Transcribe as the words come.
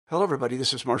Hello, everybody.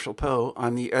 This is Marshall Poe.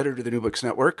 I'm the editor of the New Books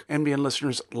Network. NBN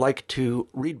listeners like to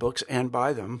read books and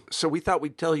buy them. So we thought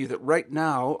we'd tell you that right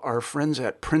now, our friends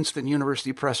at Princeton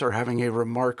University Press are having a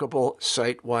remarkable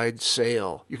site-wide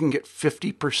sale. You can get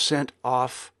 50%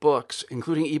 off books,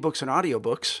 including ebooks and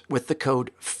audiobooks, with the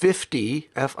code 50,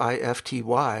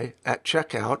 F-I-F-T-Y, at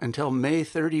checkout until May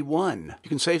 31. You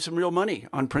can save some real money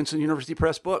on Princeton University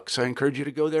Press books. I encourage you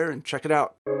to go there and check it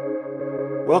out.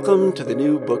 Welcome to the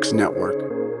New Books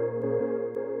Network.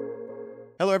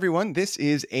 Hello, everyone. This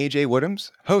is AJ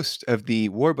Woodhams, host of the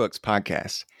War Books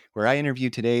podcast, where I interview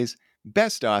today's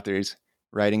best authors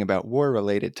writing about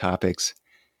war-related topics.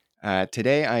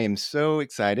 Today, I am so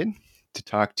excited to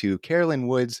talk to Carolyn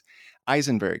Woods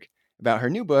Eisenberg about her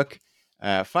new book,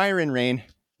 Fire and Rain,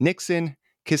 Nixon,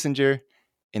 Kissinger,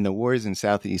 and the Wars in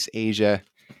Southeast Asia.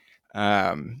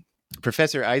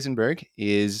 Professor Eisenberg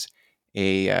is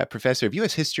a professor of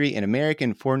U.S. history and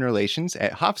American foreign relations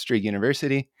at Hofstra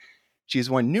University. She has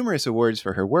won numerous awards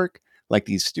for her work, like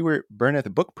the Stuart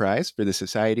Burnett Book Prize for the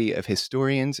Society of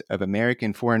Historians of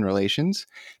American Foreign Relations,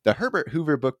 the Herbert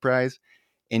Hoover Book Prize,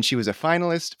 and she was a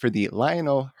finalist for the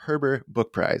Lionel Herber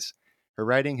Book Prize. Her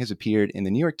writing has appeared in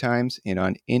the New York Times and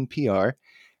on NPR.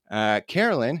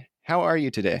 Carolyn, how are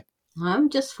you today? I'm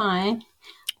just fine.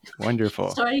 Wonderful.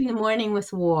 Starting the morning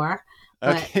with war.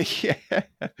 Okay, yeah.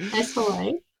 That's all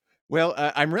right. Well,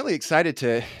 I'm really excited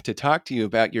to talk to you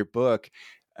about your book.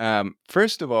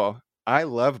 First of all, I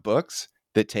love books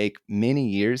that take many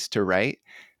years to write.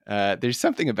 There's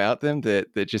something about them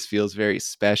that just feels very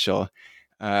special.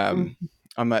 On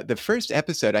the first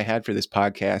episode I had for this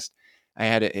podcast, I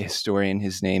had a historian.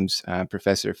 His name's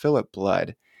Professor Philip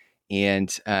Blood,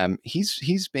 and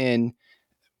he's been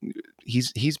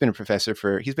a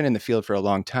professor he's been in the field for a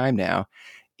long time now.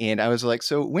 And I was like,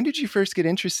 so when did you first get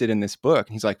interested in this book?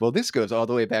 And he's like, well, this goes all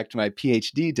the way back to my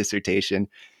PhD dissertation.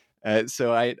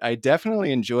 So I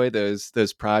definitely enjoy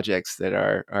those projects that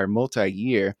are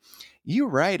multi-year. You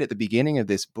write at the beginning of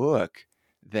this book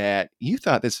that you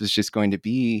thought this was just going to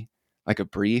be like a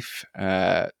brief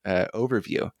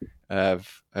overview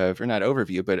or not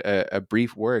overview, but a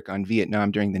brief work on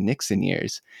Vietnam during the Nixon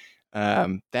years.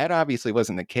 That obviously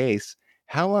wasn't the case.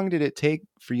 How long did it take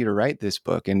for you to write this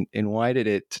book, and why did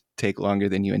it take longer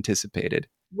than you anticipated?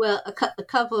 Well, a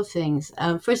couple of things.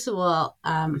 First of all,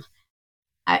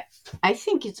 I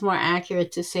think it's more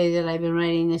accurate to say that I've been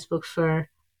writing this book for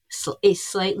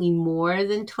slightly more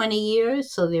than 20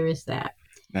 years. So there is that.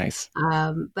 Nice.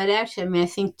 But actually, I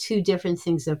think two different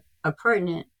things are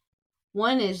pertinent.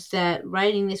 One is that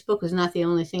writing this book was not the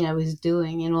only thing I was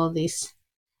doing in all of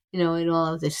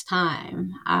this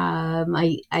time.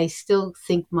 I still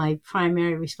think my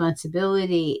primary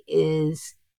responsibility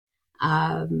is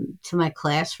to my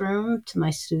classroom, to my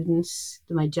students,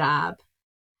 to my job.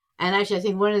 And actually, I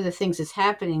think one of the things that's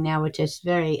happening now, which is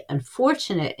very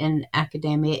unfortunate in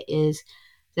academia, is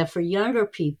that for younger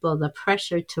people, the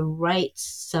pressure to write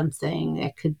something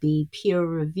that could be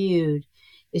peer-reviewed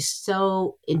is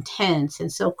so intense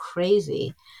and so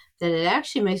crazy that it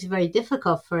actually makes it very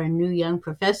difficult for a new young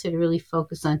professor to really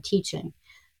focus on teaching.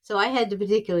 So I had the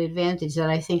particular advantage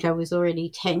that I think I was already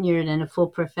tenured and a full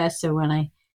professor when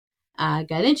I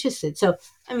got interested. So,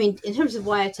 I mean, in terms of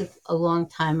why it took a long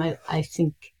time, I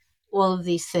think all of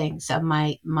these things,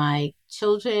 my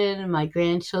children, my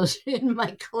grandchildren,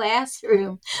 my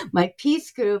classroom, my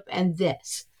peace group, and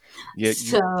this. Yeah,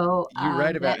 you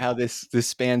write about how this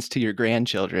spans to your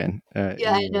grandchildren.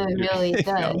 Yeah, I know, it really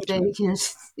does.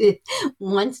 Because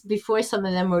once before some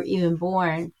of them were even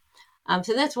born.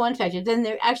 So that's one factor. Then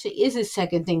there actually is a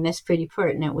second thing that's pretty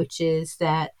pertinent, which is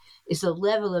the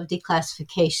level of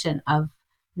declassification of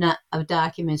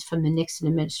documents from the Nixon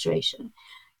administration.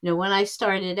 When I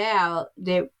started out,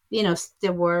 there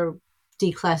were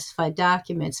declassified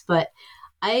documents, but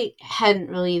I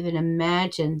hadn't really even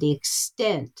imagined the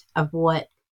extent of what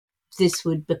this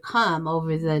would become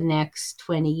over the next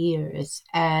 20 years.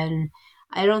 And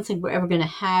I don't think we're ever going to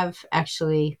have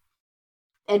actually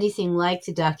anything like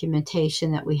the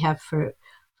documentation that we have for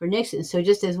Nixon. So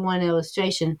just as one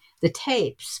illustration, the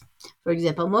tapes, for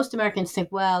example, most Americans think,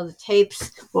 well, the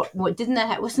tapes, wasn't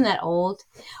that old?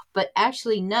 But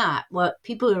actually not. What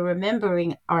people are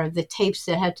remembering are the tapes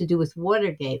that had to do with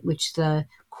Watergate, which the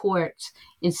courts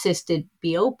insisted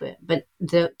be open. But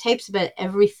the tapes about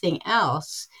everything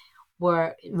else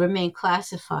remained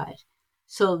classified.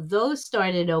 So those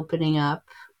started opening up.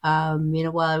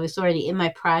 While I was already in my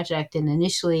project, and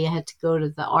initially I had to go to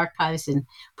the archives and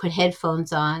put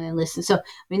headphones on and listen. So,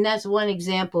 that's one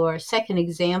example. Or a second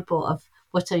example of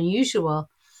what's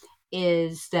unusual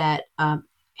is that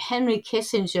Henry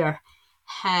Kissinger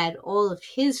had all of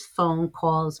his phone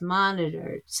calls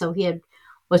monitored. So he had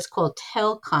what's called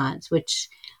telcons, which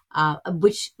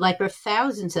like are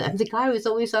thousands of them. The guy was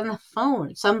always on the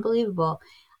phone. It's unbelievable.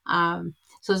 So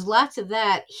there's lots of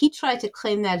that. He tried to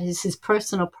claim that as his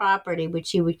personal property,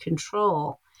 which he would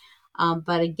control.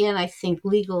 But again, I think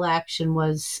legal action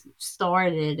was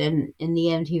started, and in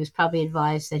the end, he was probably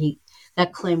advised that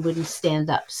that claim wouldn't stand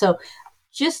up. So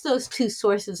just those two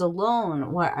sources alone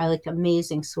are like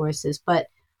amazing sources, but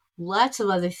lots of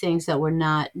other things that were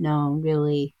not known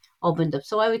really opened up.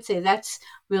 So I would say that's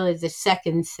really the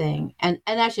second thing. And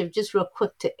actually, just real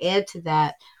quick to add to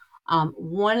that,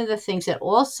 one of the things that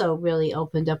also really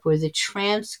opened up were the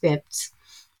transcripts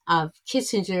of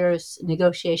Kissinger's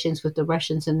negotiations with the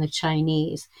Russians and the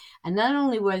Chinese. And not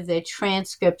only were there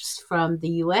transcripts from the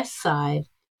U.S. side,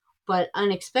 but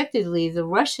unexpectedly, the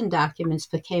Russian documents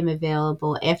became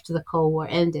available after the Cold War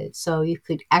ended. So you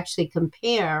could actually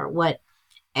compare what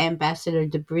Ambassador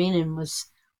Dobrynin was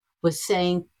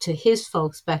saying to his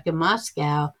folks back in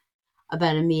Moscow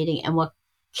about a meeting and what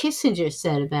Kissinger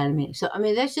said about a meeting. So, I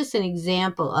mean, that's just an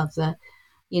example of the,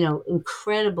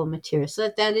 incredible material. So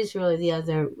that is really the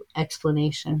other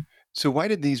explanation. So why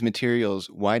did they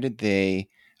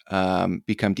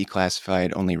become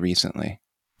declassified only recently?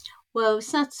 Well,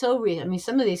 it's not so recent. I mean,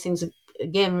 some of these things,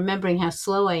 again, remembering how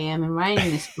slow I am in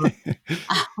writing this book,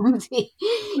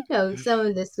 some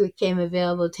of this became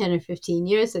available 10 or 15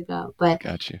 years ago. But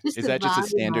gotcha. Is that just a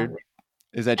standard?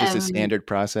 Is that just a standard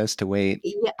process to wait?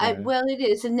 Yeah, well, it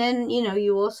is. And then,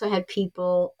 you also had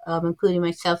people, including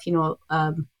myself,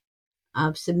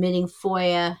 submitting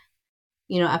FOIA,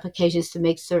 applications to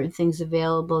make certain things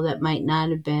available that might not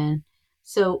have been.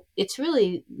 So it's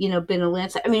really, been a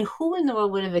landslide. I mean, who in the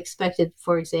world would have expected,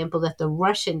 for example, that the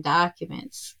Russian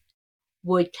documents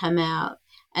would come out?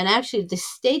 And actually, the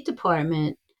State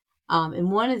Department, in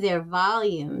one of their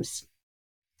volumes,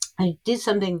 did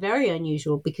something very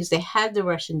unusual because they had the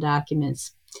Russian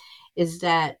documents, is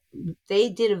that they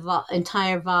did an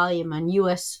entire volume on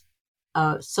U.S.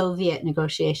 Soviet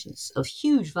negotiations, a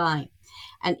huge volume.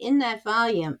 And in that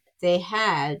volume, they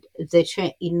had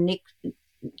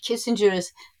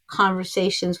Kissinger's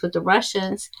conversations with the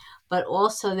Russians, but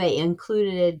also they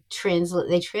included,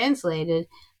 they translated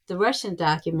the Russian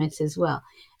documents as well.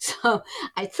 So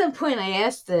at some point I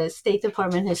asked the State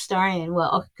Department historian,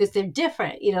 well, because they're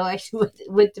different,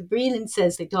 what Dobrynin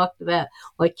says, they talked about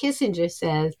what Kissinger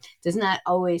says does not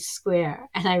always square.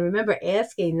 And I remember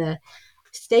asking the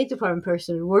State Department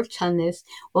person who worked on this,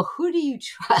 well, who do you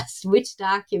trust? Which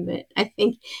document? I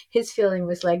think his feeling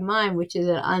was like mine, which is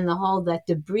that on the whole, that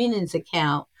Dobrynin's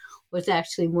account was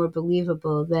actually more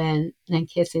believable than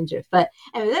Kissinger's. But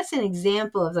anyway, that's an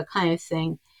example of the kind of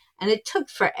thing. And it took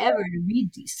forever to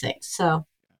read these things. So,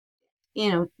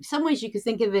 in some ways you could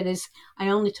think of it as I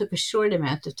only took a short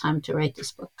amount of time to write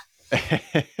this book.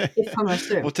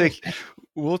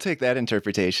 We'll take that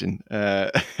interpretation.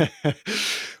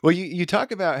 Well, you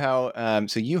talk about how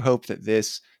so you hope that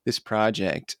this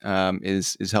project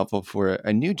is helpful for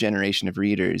a new generation of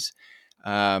readers,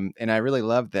 and I really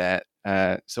love that.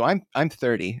 So I'm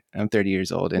 30. I'm 30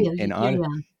 years old,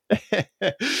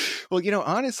 well,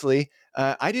 honestly,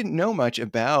 I didn't know much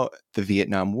about the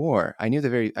Vietnam War. I knew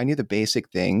the basic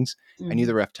things. Mm-hmm. I knew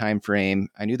the rough time frame.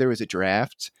 I knew there was a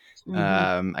draft.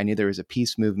 Mm-hmm. I knew there was a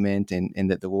peace movement and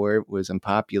that the war was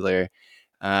unpopular.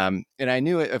 And I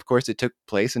knew it, of course, it took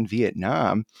place in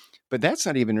Vietnam, but that's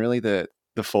not even really the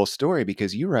full story,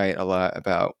 because you write a lot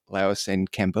about Laos and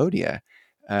Cambodia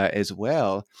as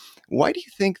well. Why do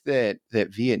you think that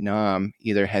Vietnam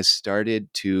either has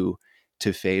started to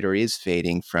fade or is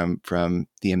fading from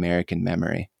the American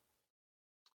memory?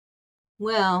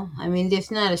 Well, I mean,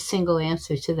 there's not a single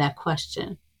answer to that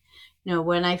question.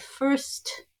 When I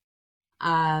first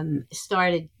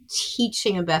started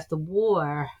teaching about the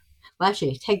war, well,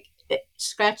 actually,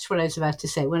 scratch what I was about to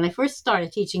say. When I first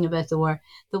started teaching about the war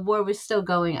was still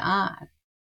going on.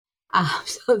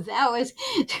 So there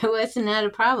was not a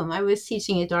problem. I was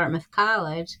teaching at Dartmouth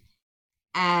College,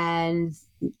 and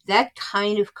that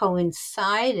kind of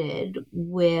coincided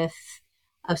with,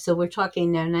 so we're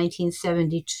talking now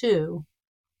 1972,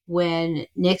 when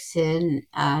Nixon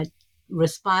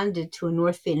responded to a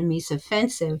North Vietnamese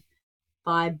offensive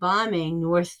by bombing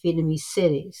North Vietnamese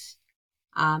cities.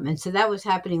 And so that was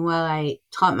happening while I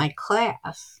taught my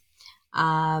class.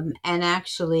 And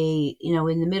actually, in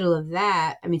the middle of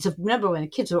that, I mean, so remember when the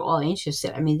kids were all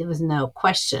interested, I mean, there was no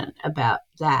question about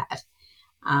that.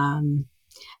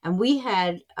 And we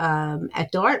had,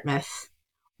 at Dartmouth,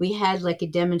 we had like a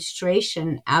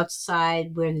demonstration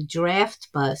outside where the draft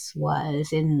bus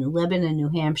was in Lebanon, New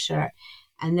Hampshire.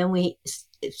 And then we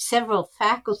several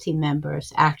faculty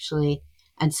members actually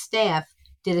and staff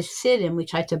did a sit-in. We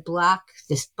tried to block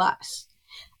this bus.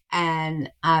 And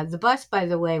the bus, by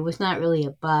the way, was not really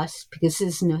a bus because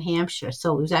this is New Hampshire.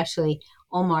 So it was actually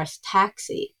Omar's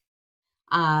taxi.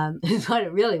 Is what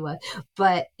it really was.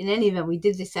 But in any event, we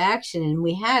did this action and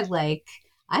we had like,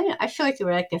 I feel like there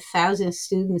were like 1,000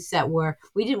 students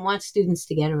we didn't want students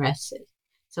to get arrested.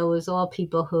 So it was all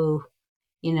people who,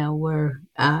 were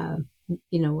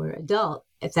adult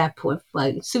at that point.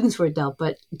 Well, students were adult,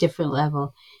 but different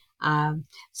level.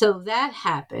 So that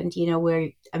happened,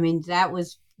 that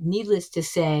was, needless to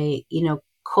say,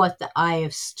 caught the eye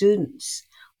of students,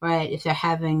 right? If they're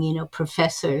having,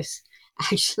 professors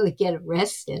actually get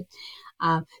arrested.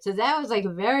 So that was like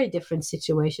a very different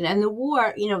situation. And the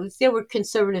war, there were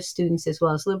conservative students as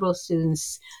well as liberal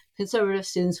students. Conservative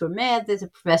students were mad that the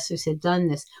professors had done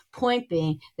this. Point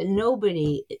being that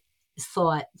nobody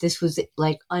thought this was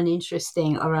like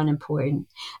uninteresting or unimportant.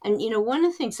 And, one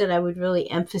of the things that I would really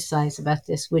emphasize about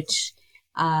this, which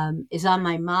is on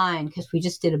my mind, because we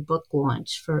just did a book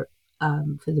launch for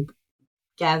the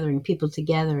gathering people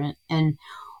together. And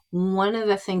one of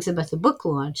the things about the book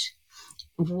launch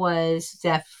was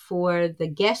that for the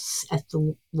guests at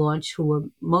the launch, who were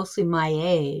mostly my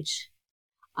age,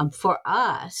 for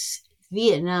us,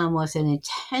 Vietnam was an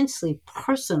intensely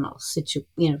personal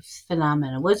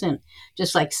phenomenon. It wasn't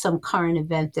just like some current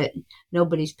event that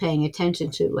nobody's paying attention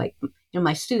to. Like,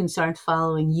 my students aren't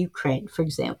following Ukraine, for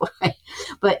example, right?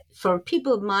 But for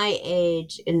people of my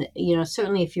age, and,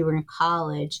 certainly if you were in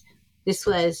college, this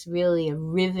was really a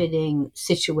riveting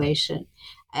situation.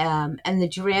 And the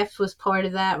draft was part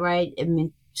of that, right? I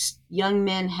mean, young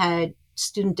men had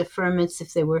student deferments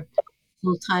if they were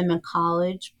full-time in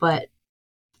college, but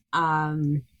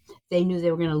they knew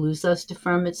they were going to lose those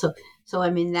deferments. So I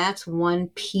mean, that's one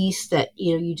piece that,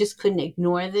 you just couldn't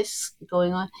ignore this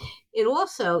going on. It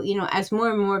also, as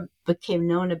more and more became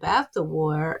known about the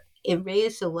war, it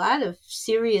raised a lot of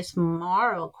serious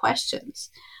moral questions,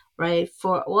 right?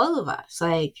 For all of us,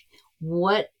 like,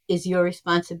 what is your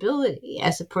responsibility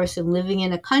as a person living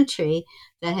in a country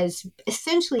that has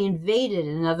essentially invaded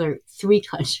another 3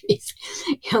 countries?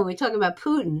 We talk about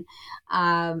Putin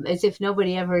as if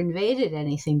nobody ever invaded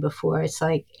anything before. It's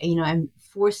like, I'm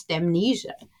forced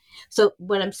amnesia. So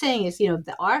what I'm saying is,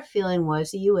 our feeling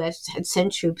was the U.S. had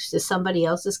sent troops to somebody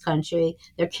else's country.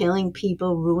 They're killing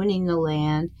people, ruining the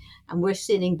land, and we're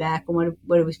sitting back, and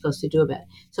what are we supposed to do about it?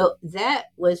 So that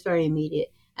was very immediate.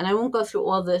 And I won't go through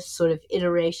all the sort of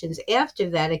iterations after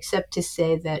that, except to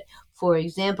say that, for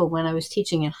example, when I was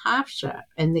teaching in Hofstra,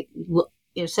 and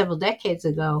several decades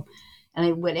ago, and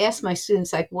I would ask my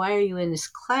students, like, why are you in this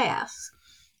class?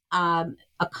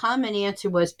 A common answer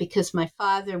was because my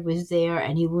father was there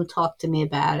and he won't talk to me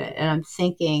about it. And I'm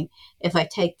thinking, if I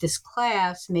take this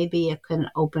class, maybe it can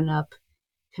open up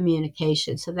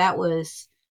communication. So that was,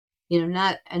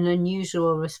 not an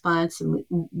unusual response. And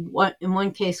in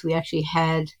one case, we actually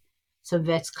had some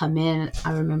vets come in,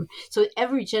 I remember. So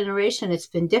every generation, it's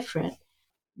been different.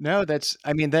 No, but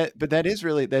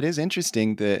that is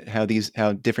interesting,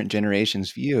 how different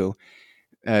generations view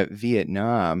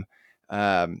Vietnam.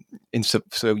 And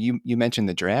so you mentioned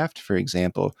the draft, for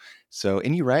example. So,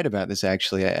 and you write about this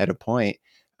actually at a point.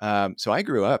 So I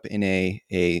grew up in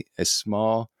a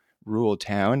small rural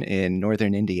town in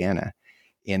northern Indiana,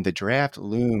 and the draft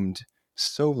loomed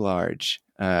so large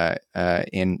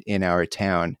in our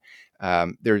town.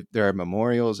 There are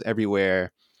memorials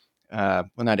everywhere. Well,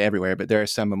 not everywhere, but there are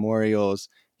some memorials.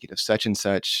 Such and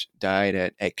such died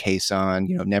at Khe Sanh.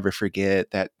 Never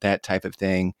forget, that type of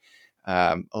thing.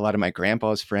 A lot of my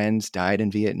grandpa's friends died in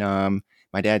Vietnam.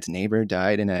 My dad's neighbor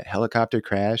died in a helicopter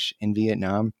crash in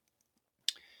Vietnam.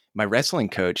 My wrestling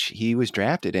coach, he was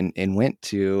drafted and went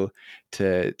to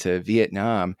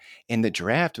Vietnam. And the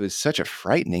draft was such a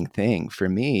frightening thing for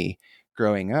me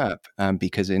growing up,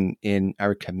 because in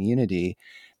our community,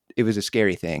 it was a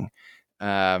scary thing.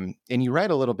 And you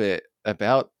write a little bit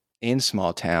about, in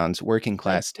small towns, working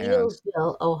class towns.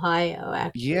 Bealsville, Ohio,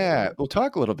 actually. Yeah, we'll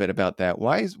talk a little bit about that.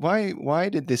 Why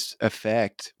did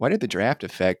the draft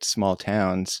affect small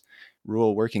towns,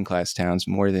 rural working class towns,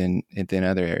 more than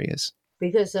other areas?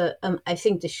 Because I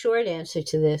think the short answer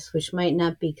to this, which might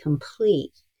not be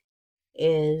complete,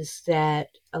 is that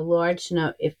a large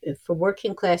number, if for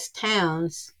working class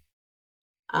towns,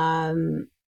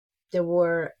 there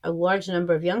were a large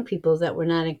number of young people that were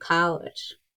not in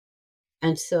college,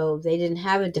 and so they didn't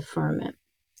have a deferment.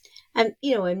 And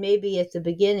and maybe at the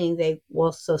beginning, they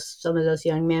also, some of those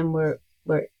young men were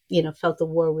felt the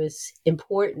war was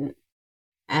important,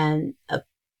 and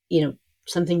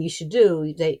something you should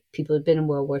do. People had been in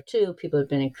World War II, people had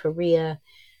been in Korea.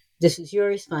 This is your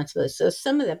responsibility. So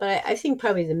some of that, but I think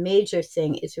probably the major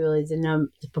thing is really the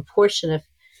proportion of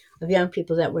young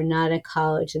people that were not in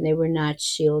college and they were not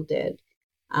shielded.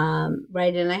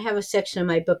 Right. And I have a section in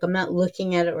my book, I'm not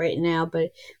looking at it right now, but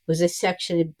it was a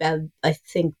section about, I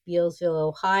think, Bealsville,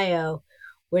 Ohio,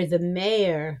 where the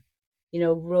mayor,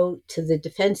 wrote to the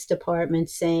Defense Department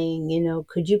saying,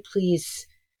 could you please,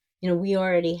 we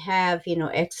already have,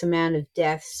 X amount of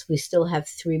deaths. We still have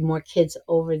 3 more kids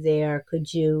over there.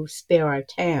 Could you spare our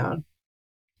town?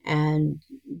 And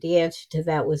the answer to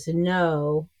that was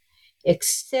no,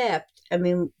 except,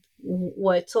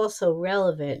 what's also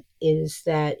relevant is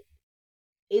that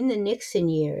in the Nixon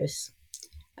years,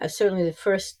 certainly the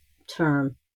first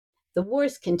term, the war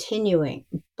is continuing,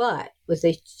 but with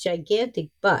a gigantic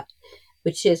but,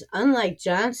 which is unlike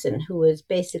Johnson, who was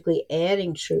basically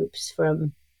adding troops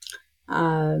from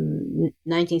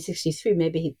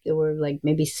 1963, there were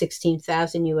maybe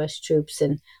 16,000 U.S. troops,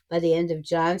 and by the end of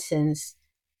Johnson's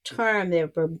term, there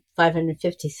were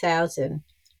 550,000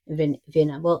 in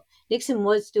Vietnam. Well, Nixon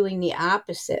was doing the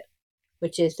opposite,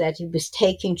 which is that he was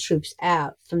taking troops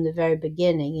out from the very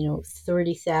beginning,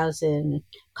 30,000, a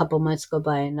couple months go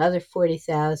by, another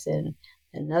 40,000,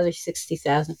 another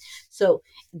 60,000. So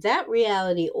that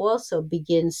reality also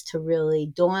begins to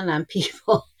really dawn on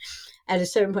people at a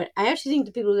certain point. I actually think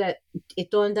the people that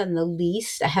it dawned on the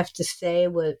least, I have to say,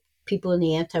 were people in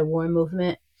the anti-war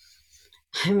movement.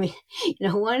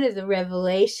 One of the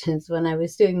revelations when I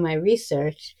was doing my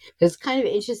research, because it's kind of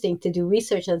interesting to do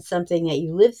research on something that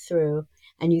you lived through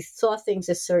and you saw things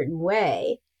a certain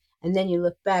way, and then you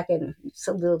look back and it's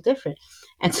a little different.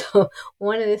 And so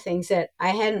one of the things that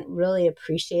I hadn't really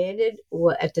appreciated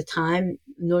at the time,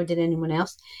 nor did anyone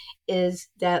else, is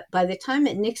that by the time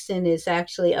that Nixon is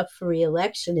actually up for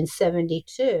re-election in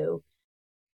 1972,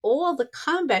 all the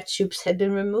combat troops had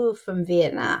been removed from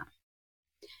Vietnam.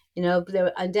 There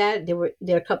were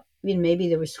a couple, maybe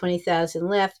there was 20,000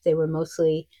 left. They were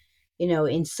mostly,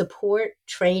 in support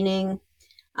training.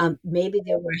 Maybe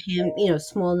there were a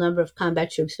small number of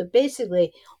combat troops, but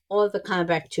basically all of the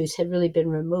combat troops had really been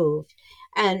removed.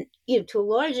 And, to a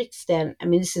large extent,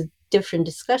 this is a different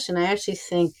discussion. I actually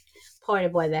think part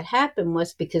of why that happened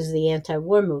was because of the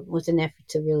anti-war movement, was an effort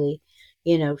to really,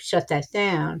 shut that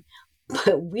down.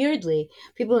 But weirdly,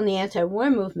 people in the anti-war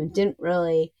movement didn't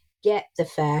really get the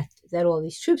fact that all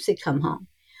these troops had come home.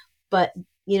 But,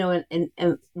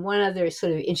 and one other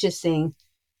sort of interesting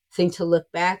thing to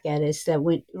look back at is that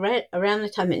when right around the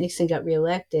time that Nixon got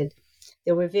reelected,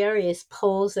 there were various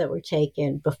polls that were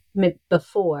taken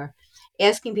before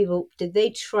asking people, did they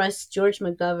trust George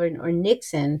McGovern or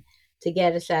Nixon to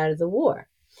get us out of the war?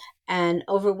 And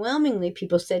overwhelmingly,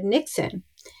 people said Nixon.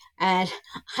 And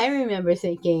I remember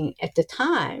thinking at the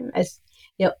time, as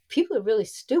people are really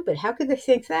stupid. How could they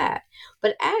think that?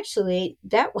 But actually,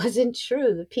 that wasn't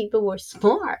true. The people were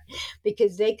smart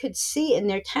because they could see in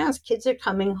their towns, kids are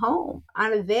coming home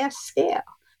on a vast scale.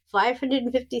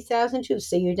 550,000 troops.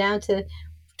 So you're down to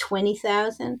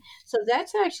 20,000. So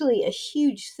that's actually a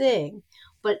huge thing.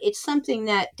 But it's something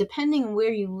that, depending on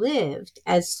where you lived,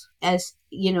 as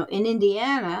in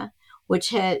Indiana, which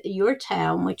had your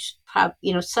town, which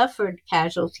suffered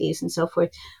casualties and so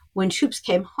forth, when troops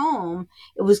came home,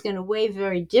 it was going to weigh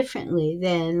very differently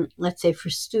than, let's say, for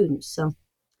students. So,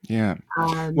 yeah,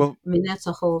 that's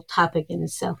a whole topic in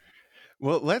itself.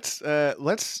 Well, let's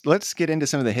get into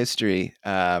some of the history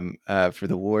for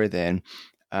the war then.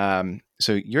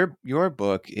 So your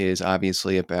book is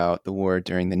obviously about the war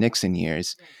during the Nixon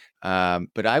years,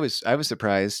 but I was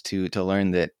surprised to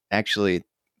learn that actually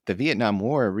the Vietnam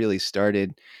War really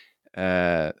started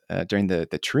during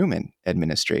the Truman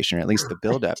administration, or at least the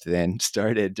buildup then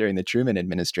started during the Truman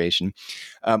administration.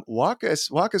 Walk us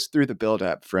through the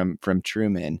buildup from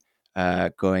Truman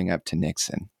going up to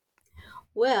Nixon.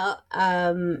 Well,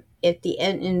 at the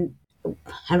end, and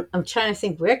I'm trying to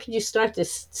think, where could you start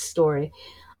this story?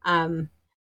 Going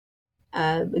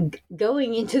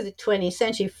into the 20th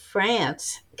century,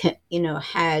 France,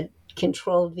 had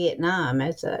controlled Vietnam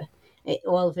as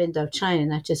all of Indochina,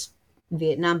 not just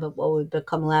Vietnam, but what would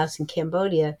become Laos and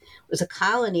Cambodia, was a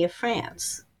colony of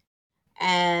France.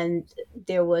 And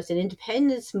there was an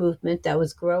independence movement that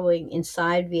was growing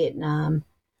inside Vietnam,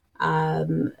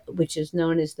 which is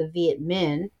known as the Viet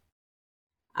Minh.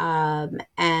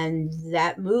 And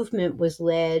that movement was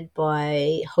led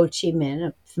by Ho Chi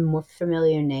Minh, a more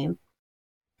familiar name.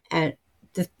 And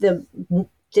the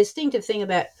distinctive thing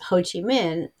about Ho Chi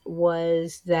Minh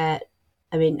was that,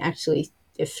 actually,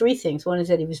 there are 3 things. One is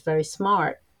that he was very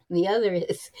smart. The other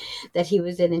is that he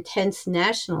was an intense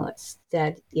nationalist,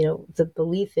 that, the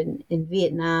belief in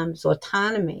Vietnam's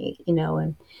autonomy,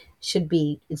 and should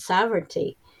be in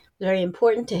sovereignty, very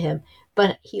important to him.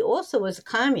 But he also was a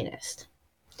communist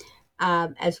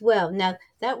as well. Now,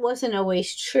 that wasn't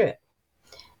always true.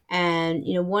 And,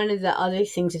 one of the other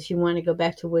things, if you want to go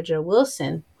back to Woodrow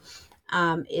Wilson,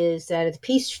 is that at the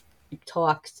peace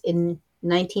talks in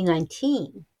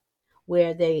 1919,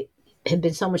 where they had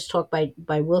been so much talk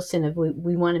by Wilson of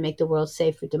we want to make the world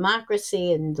safe for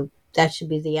democracy, and that should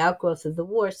be the outgrowth of the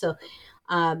war. So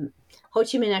Ho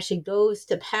Chi Minh actually goes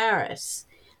to Paris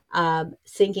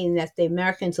thinking that the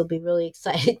Americans will be really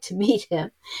excited to meet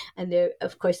him. And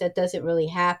of course, that doesn't really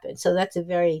happen. So that's a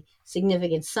very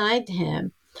significant sign to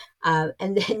him.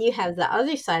 And then you have the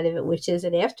other side of it, which is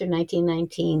that after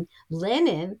 1919,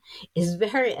 Lenin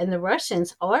and the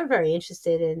Russians are very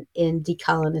interested in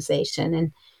decolonization,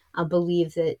 and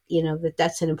believe that,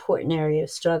 that's an important area of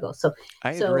struggle. So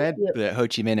I had read that Ho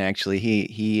Chi Minh actually,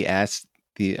 he asked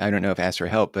I don't know if asked for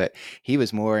help, but he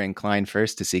was more inclined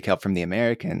first to seek help from the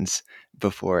Americans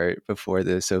before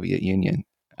the Soviet Union.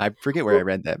 I forget where I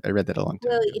read that. I read that a long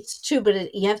time ago. It's true,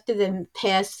 but you have to then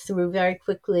pass through very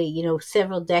quickly,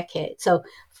 several decades. So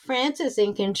France is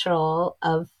in control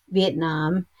of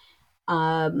Vietnam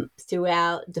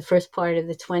throughout the first part of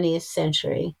the 20th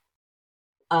century.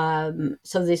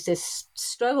 So there's this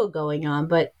struggle going on,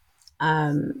 but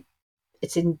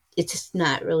it's just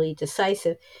not really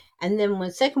decisive. And then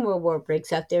when Second World War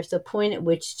breaks out, there's a point at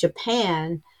which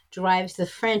Japan drives the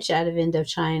French out of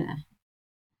Indochina.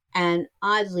 And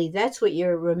oddly, that's what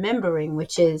you're remembering,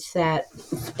 which is that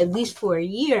at least for a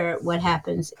year, what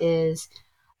happens is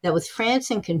that with France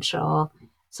in control,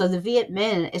 so the Viet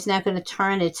Minh is not going to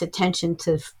turn its attention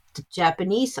to the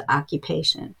Japanese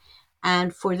occupation.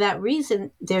 And for that reason,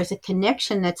 there's a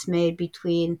connection that's made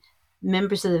between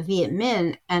members of the Viet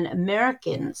Minh and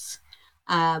Americans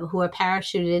who are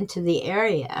parachuted into the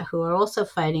area, who are also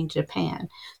fighting Japan.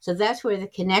 So that's where the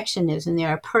connection is. And there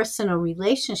are personal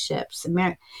relationships,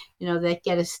 that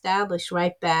get established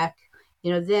right back,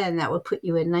 then that would put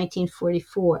you in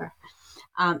 1944.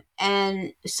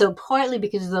 And so partly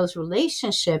because of those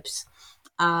relationships,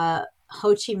 Ho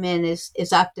Chi Minh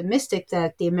is optimistic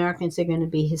that the Americans are going to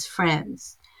be his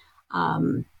friends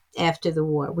after the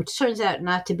war, which turns out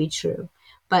not to be true.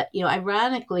 But,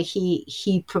 ironically,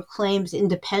 he proclaims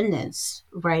independence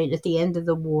right at the end of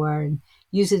the war and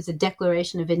uses the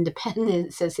Declaration of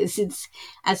Independence as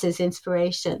his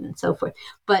inspiration and so forth.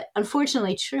 But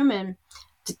unfortunately, Truman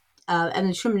and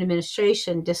the Truman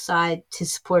administration decide to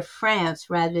support France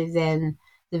rather than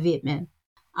the Viet Minh.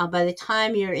 By the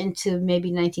time you're into maybe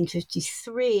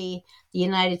 1953, the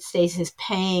United States is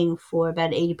paying for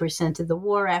about 80% of the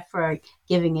war effort,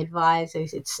 giving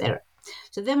advisors, etc.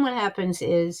 So then what happens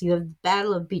is you have the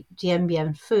Battle of Dien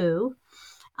Bien Phu.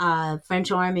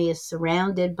 French army is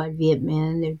surrounded by Viet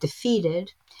Minh. They're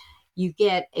defeated. You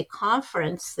get a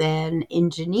conference then in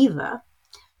Geneva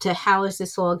to how is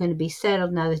this all going to be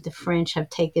settled now that the French have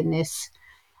taken this,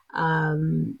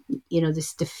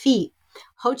 this defeat.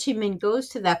 Ho Chi Minh goes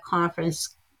to that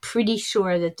conference pretty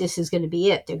sure that this is going to be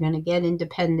it. They're going to get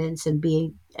independence and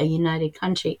be a united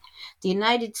country. The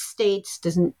United States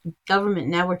government,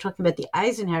 now we're talking about the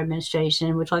Eisenhower administration,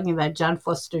 and we're talking about John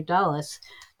Foster Dulles,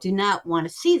 do not want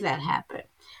to see that happen.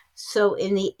 So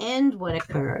in the end, what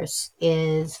occurs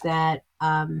is that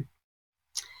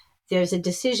there's a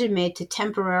decision made to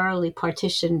temporarily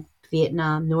partition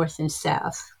Vietnam north and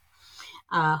south.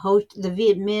 The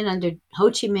Viet Minh under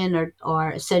Ho Chi Minh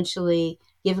are essentially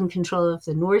given control of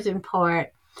the northern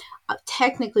part.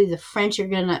 Technically, the French are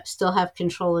going to still have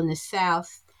control in the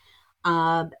south.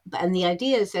 And the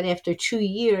idea is that after 2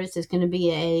 years, there's going to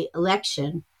be an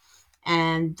election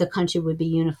and the country would be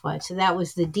unified. So that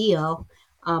was the deal.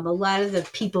 A lot of the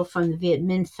people from the Viet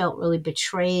Minh felt really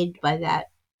betrayed by that.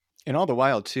 And all the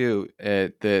while, too,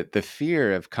 the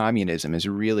fear of communism is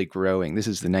really growing. This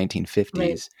is the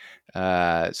 1950s.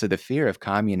 Right. So the fear of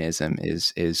communism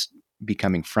is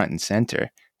becoming front and center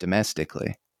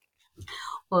domestically.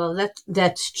 Well,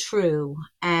 that's true.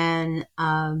 And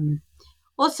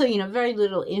also, very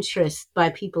little interest by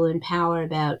people in power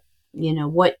about,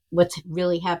 what's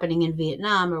really happening in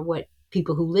Vietnam, or what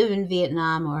people who live in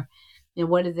Vietnam, or,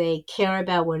 what do they care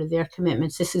about? What are their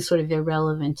commitments? This is sort of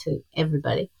irrelevant to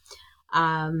everybody.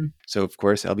 So, of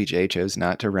course, LBJ chose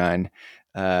not to run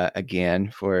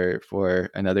again for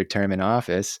another term in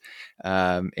office.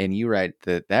 And you write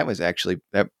that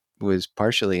was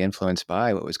partially influenced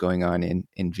by what was going on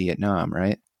in Vietnam,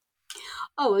 right?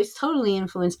 Oh, it's totally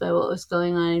influenced by what was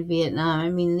going on in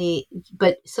Vietnam.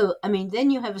 Then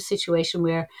you have a situation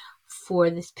where for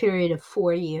this period of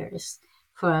 4 years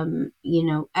from,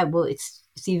 it's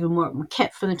even more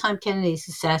from the time Kennedy is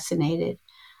assassinated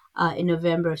in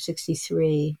November of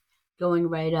 63, going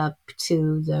right up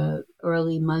to the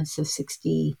early months of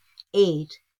 68.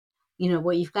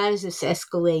 What you've got is this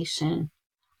escalation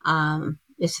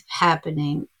is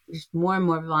happening. There's more and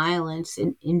more violence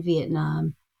in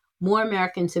Vietnam. More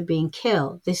Americans are being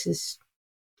killed. This is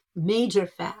major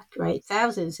fact, right?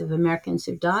 Thousands of Americans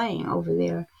are dying over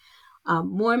there.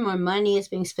 More and more money is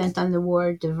being spent on the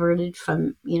war, diverted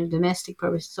from domestic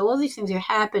purposes. So all these things are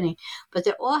happening, but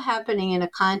they're all happening in a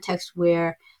context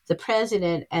where the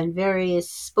president and various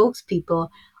spokespeople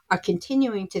are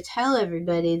continuing to tell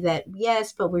everybody that,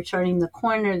 yes, but we're turning the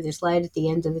corner, there's light at the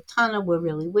end of the tunnel, we're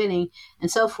really winning,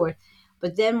 and so forth.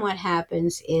 But then what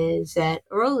happens is that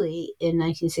early in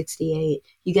 1968,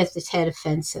 you get the Tet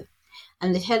Offensive.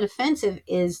 And the Tet Offensive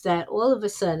is that all of a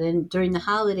sudden, during the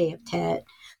holiday of Tet,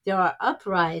 there are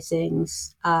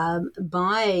uprisings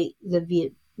by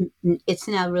it's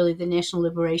now really the National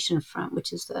Liberation Front,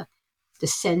 which is the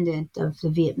descendant of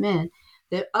the Viet Minh.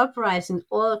 There are uprisings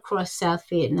all across South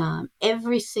Vietnam.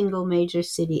 Every single major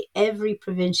city, every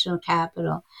provincial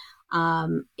capital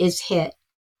is hit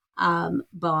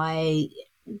by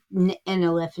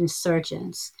NLF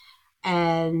insurgents.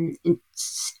 And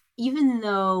even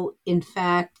though, in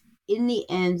fact, in the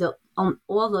end,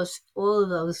 all of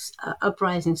those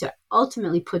uprisings are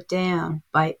ultimately put down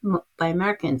by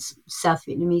Americans, South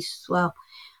Vietnamese as well.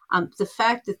 The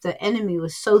fact that the enemy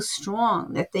was so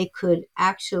strong that they could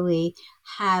actually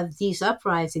have these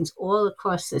uprisings all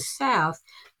across the South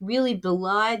really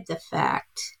belied the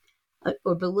fact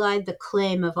or belied the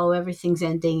claim of, everything's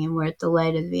ending and we're at the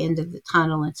light at the end of the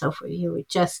tunnel and so forth. You were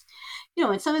just,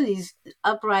 and some of these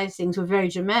uprisings were very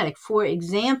dramatic. For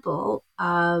example,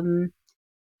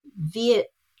 Viet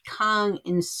Cong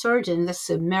insurgents, that's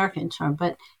an American term,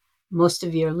 but most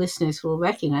of your listeners will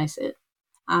recognize it.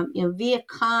 Viet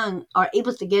Cong are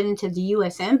able to get into the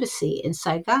U.S. Embassy in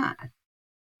Saigon,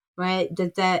 right?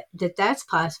 That's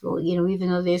possible, even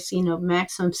though there's,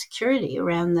 maximum security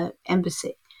around the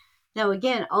embassy. Now,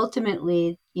 again,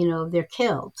 ultimately, they're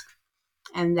killed,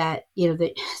 and that,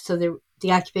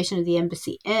 the occupation of the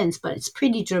embassy ends, but it's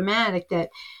pretty dramatic that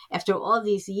after all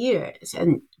these years,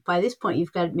 and by this point,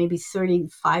 you've got maybe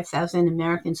 35,000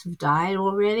 Americans who've died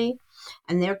already,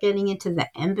 and they're getting into the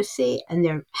embassy and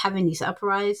they're having these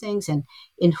uprisings. And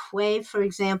in Hue, for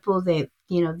example,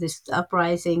 this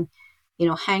uprising,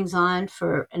 hangs on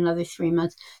for another 3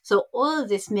 months. So all of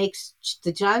this makes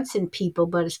the Johnson people,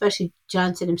 but especially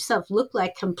Johnson himself, look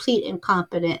like complete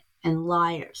incompetent and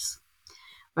liars,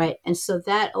 right? And so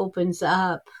that opens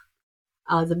up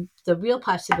the real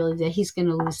possibility that he's going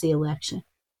to lose the election,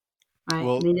 right?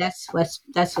 Well, I mean, that's what's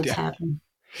happening.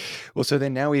 Well, so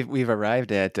then now we've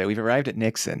arrived at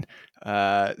Nixon.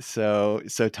 So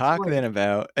talk then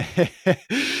about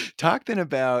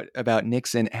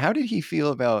Nixon. How did he feel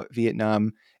about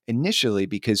Vietnam initially?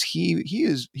 Because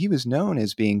he was known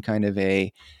as being kind of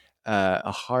a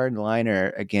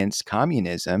hardliner against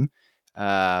communism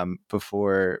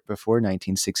before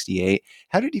 1968.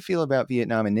 How did he feel about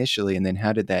Vietnam initially, and then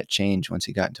how did that change once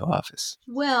he got into office?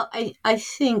 Well, I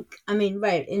think,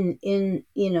 right, in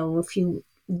if you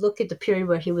look at the period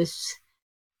where he was,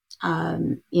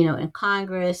 in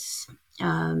Congress,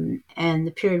 and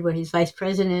the period where he's vice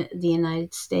president of the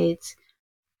United States,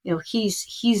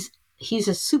 he's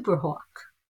a super hawk,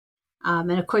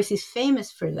 and of course he's famous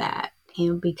for that,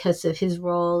 because of his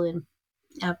role in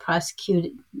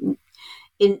prosecuting,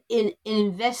 in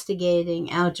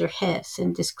investigating Alger Hiss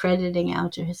and discrediting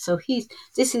Alger Hiss. So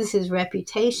this is his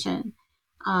reputation,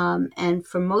 and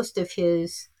for most of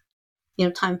his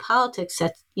time politics,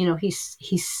 that he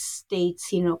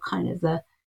states kind of the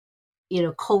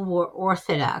Cold War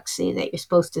orthodoxy that you're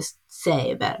supposed to say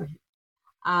about it.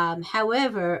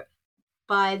 However,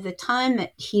 by the time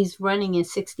that he's running in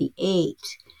 68,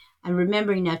 and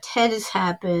remembering now Tet has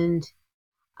happened,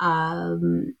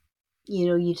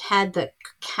 you'd had the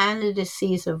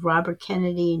candidacies of Robert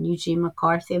Kennedy and Eugene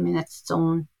McCarthy. I mean, that's its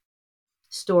own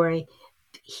story.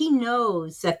 He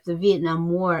knows that the Vietnam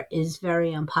War is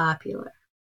very unpopular.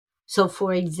 So,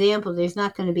 for example, there's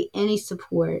not going to be any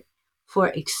support for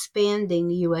expanding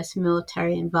the U.S.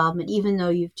 military involvement, even though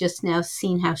you've just now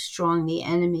seen how strong the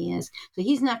enemy is. So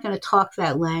he's not going to talk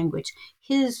that language.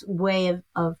 His way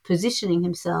of positioning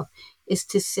himself is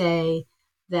to say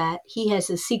that he has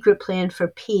a secret plan for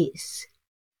peace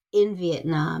in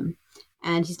Vietnam,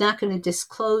 and he's not going to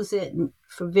disclose it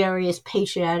for various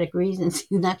patriotic reasons.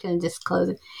 He's not going to disclose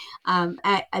it.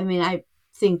 I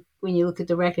think when you look at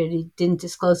the record, he didn't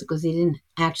disclose it because he didn't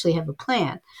actually have a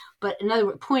plan. But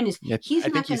another point is, he's I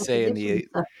not think you going to say predict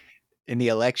himself. in the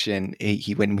election,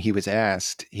 he when he was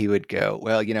asked, he would go,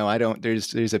 "Well, I don't.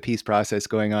 There's a peace process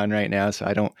going on right now, so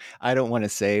I don't want to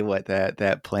say what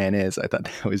that plan is." I thought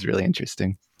that was really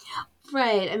interesting.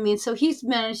 Right. I mean, so he's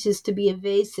manages to be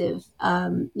evasive,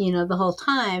 the whole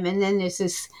time, and then there's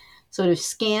this sort of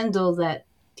scandal that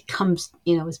comes,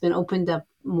 has been opened up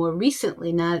more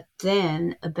recently, not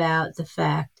then, about the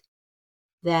fact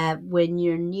that when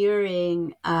you're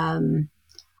nearing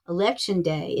election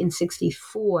day in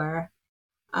 '64,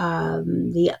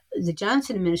 the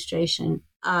Johnson administration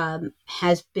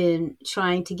has been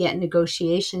trying to get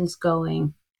negotiations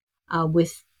going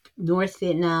with North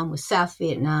Vietnam, with South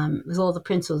Vietnam, with all the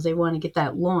principles. They want to get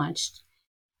that launched,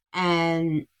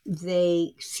 and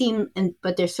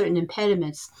but there's certain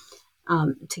impediments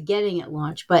to getting it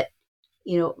launched. But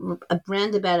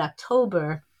around about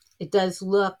October, it does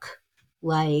look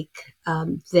like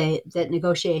that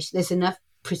negotiation. There's enough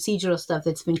procedural stuff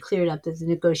that's been cleared up that the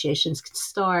negotiations can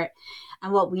start.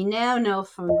 And what we now know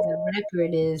from the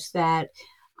record is that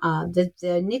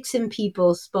the Nixon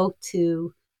people spoke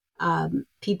to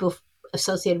people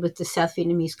associated with the South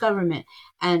Vietnamese government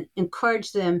and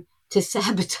encouraged them to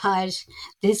sabotage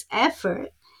this effort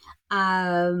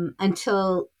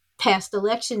until past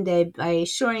election day by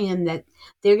assuring them that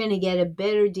they're going to get a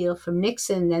better deal from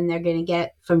Nixon than they're going to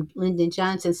get from Lyndon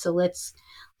Johnson. So let's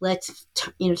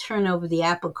turn over the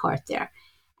apple cart there.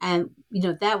 And,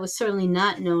 that was certainly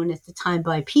not known at the time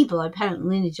by people. Apparently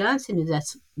Lyndon Johnson knew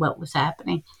that's what was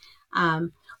happening.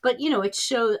 But, it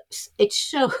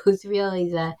shows really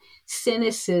the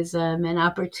cynicism and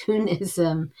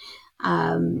opportunism,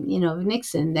 of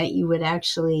Nixon, that you would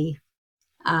actually,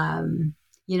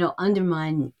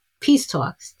 undermine peace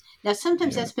talks. Now,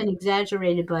 sometimes that's been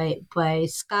exaggerated by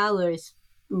scholars,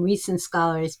 recent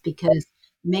scholars, because it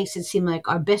makes it seem like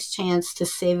our best chance to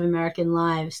save American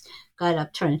lives got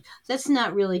upturned. That's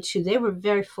not really true. They were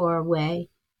very far away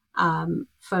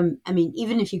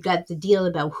even if you got the deal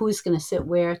about who's going to sit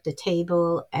where at the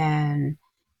table and,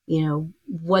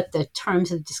 what the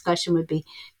terms of the discussion would be,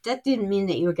 that didn't mean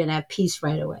that you were going to have peace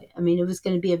right away. I mean, it was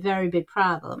going to be a very big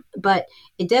problem. But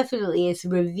it definitely is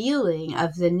revealing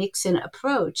of the Nixon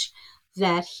approach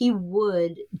that he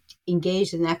would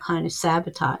engage in that kind of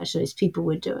sabotage as people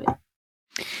would do it.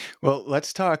 Well,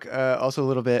 let's talk also a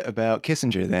little bit about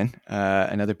Kissinger then,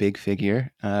 another big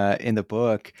figure in the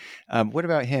book. What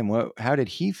about him? How did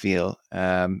he feel?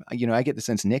 I get the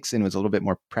sense Nixon was a little bit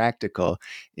more practical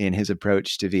in his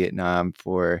approach to Vietnam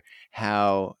for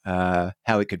how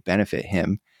it could benefit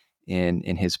him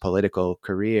in his political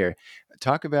career.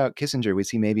 Talk about Kissinger.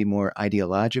 Was he maybe more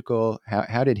ideological?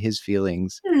 How did his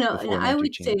feelings No, before and I after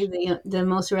would change? say the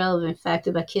most relevant fact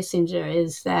about Kissinger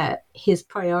is that his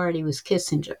priority was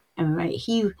Kissinger. Right,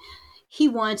 he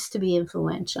wants to be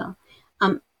influential.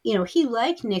 He,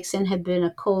 like Nixon, had been a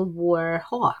Cold War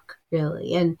hawk,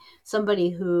 really, and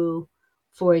somebody who,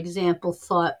 for example,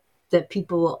 thought that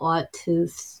people ought to,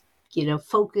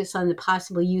 focus on the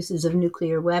possible uses of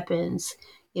nuclear weapons.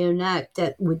 Not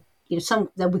that would.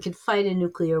 That we could fight a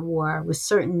nuclear war with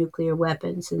certain nuclear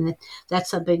weapons, and that's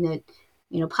something that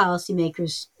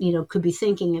policymakers could be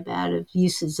thinking about, of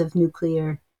uses of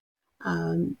nuclear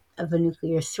of a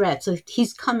nuclear threat. So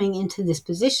he's coming into this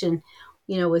position,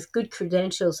 with good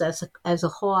credentials as a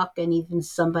hawk, and even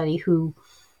somebody who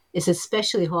is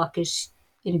especially hawkish,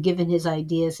 given his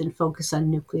ideas and focus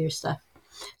on nuclear stuff.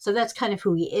 So that's kind of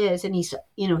who he is, and he's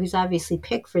obviously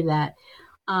picked for that.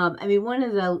 One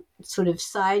of the sort of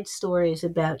side stories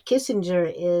about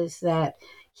Kissinger is that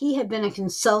he had been a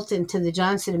consultant to the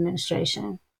Johnson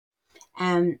administration.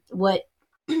 And what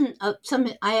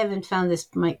I haven't found this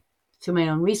through my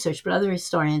own research, but other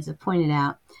historians have pointed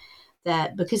out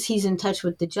that because he's in touch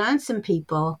with the Johnson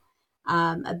people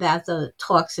about the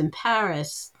talks in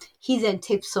Paris, he then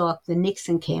tips off the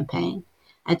Nixon campaign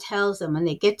and tells them, when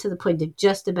they get to the point they're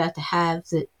just about to have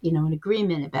an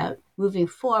agreement about moving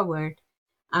forward,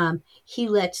 he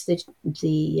lets the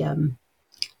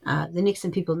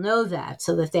Nixon people know that,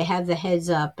 so that they have the heads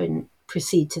up and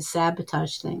proceed to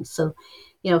sabotage things. So,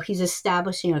 he's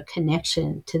establishing a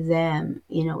connection to them,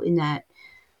 in that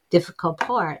difficult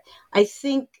part. I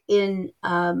think in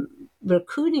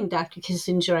recruiting Dr.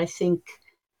 Kissinger, I think,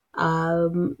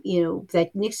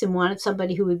 that Nixon wanted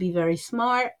somebody who would be very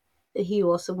smart. He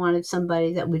also wanted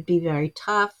somebody that would be very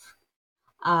tough.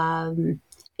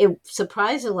 It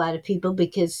surprised a lot of people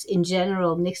because, in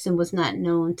general, Nixon was not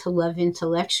known to love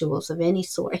intellectuals of any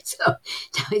sort. So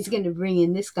now he's going to bring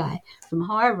in this guy from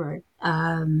Harvard.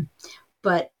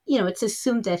 But, it's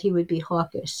assumed that he would be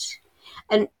hawkish.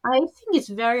 And I think it's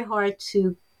very hard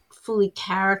to fully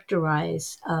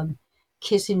characterize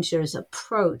Kissinger's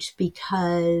approach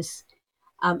because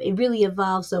it really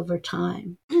evolves over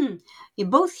time.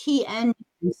 Both he and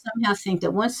Nixon somehow think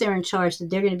that once they're in charge,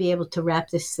 that they're going to be able to wrap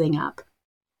this thing up.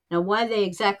 Now, why they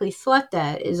exactly thought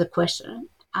that is a question.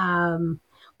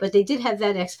 But they did have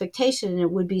that expectation, and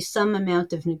it would be some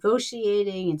amount of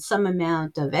negotiating and some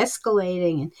amount of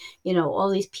escalating and,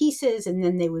 all these pieces, and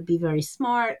then they would be very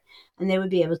smart and they would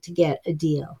be able to get a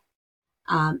deal.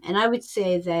 And I would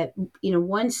say that,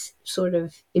 once sort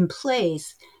of in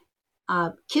place,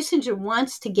 Kissinger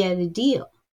wants to get a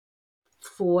deal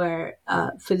for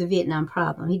the Vietnam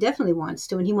problem. He definitely wants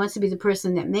to, and he wants to be the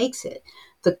person that makes it.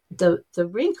 The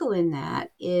wrinkle in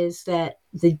that is that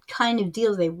the kind of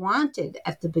deal they wanted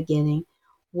at the beginning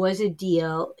was a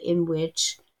deal in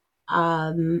which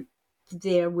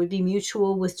there would be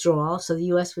mutual withdrawal. So the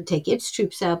U.S. would take its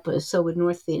troops out, but so would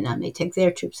North Vietnam. They take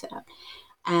their troops out.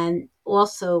 And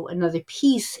also another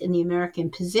piece in the American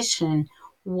position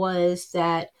was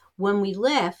that when we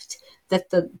left, that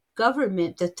the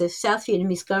government, that the South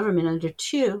Vietnamese government under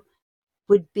Thieu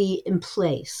would be in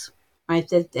place, right?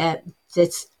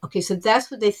 That's okay. So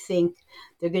that's what they think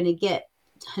they're going to get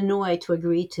Hanoi to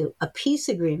agree to: a peace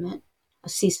agreement, a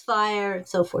ceasefire, and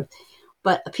so forth,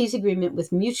 but a peace agreement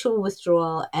with mutual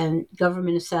withdrawal and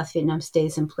government of South Vietnam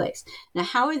stays in place. Now,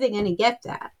 how are they going to get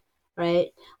that? Right?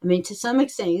 I mean, to some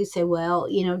extent, you say, well,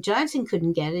 Johnson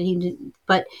couldn't get it. He didn't.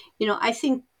 But, I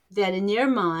think that in their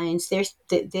minds,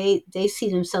 they see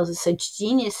themselves as such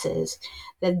geniuses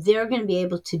that they're going to be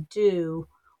able to do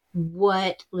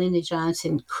what Lyndon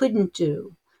Johnson couldn't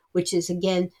do, which is,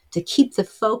 again, to keep the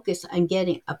focus on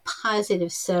getting a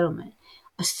positive settlement.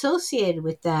 Associated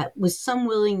with that was some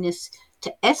willingness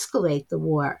to escalate the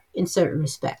war in certain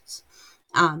respects.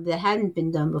 That hadn't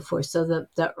been done before. So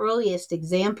the earliest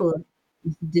example of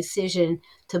decision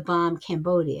to bomb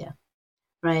Cambodia,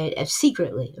 right,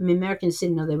 secretly. I mean, Americans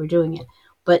didn't know they were doing it.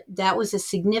 But that was a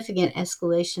significant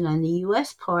escalation on the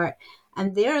U.S. part.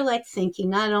 And they're thinking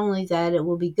not only that it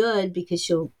will be good because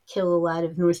you'll kill a lot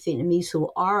of North Vietnamese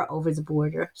who are over the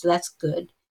border, so that's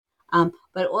good.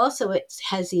 But also it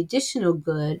has the additional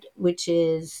good, which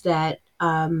is that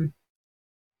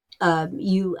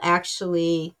you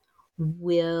actually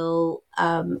will,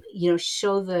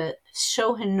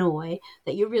 show Hanoi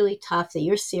that you're really tough, that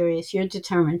you're serious, you're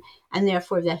determined, and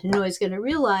therefore that Hanoi is going to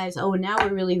realize, oh, now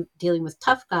we're really dealing with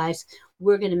tough guys.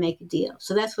 We're going to make a deal.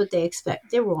 So that's what they expect.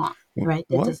 They're wrong, right?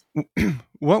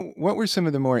 What were some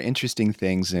of the more interesting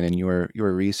things in your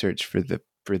research for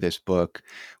this book?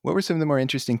 What were some of the more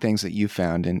interesting things that you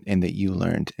found and that you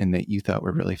learned and that you thought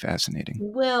were really fascinating?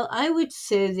 Well, I would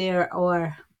say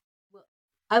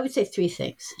three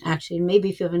things, actually. Maybe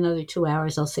if you have another 2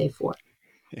 hours, I'll say four.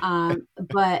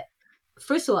 But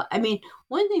first of all, I mean,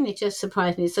 one thing that just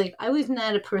surprised me is I was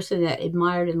not a person that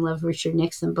admired and loved Richard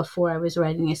Nixon before I was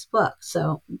writing this book.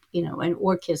 So,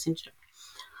 or Kissinger.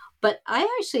 But I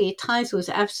actually at times was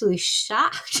absolutely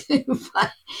shocked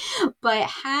by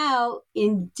how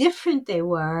indifferent they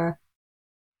were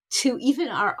to even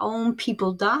our own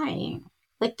people dying.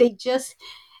 They just,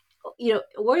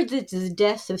 or the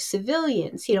deaths of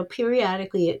civilians,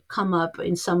 periodically it come up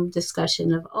in some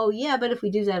discussion of, oh yeah, but if we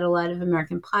do that, a lot of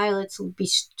American pilots will be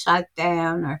shot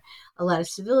down, or a lot of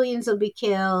civilians will be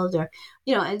killed, or,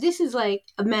 and this is a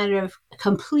matter of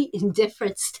complete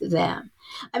indifference to them.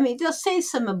 I mean, they'll say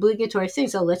some obligatory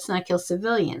things, oh, let's not kill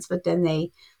civilians, but then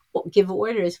they give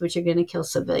orders which are going to kill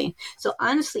civilians. So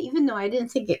honestly, even though I didn't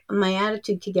think my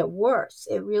attitude could get worse,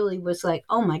 it really was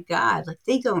oh my God,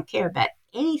 they don't care about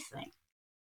anything.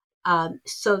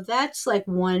 So that's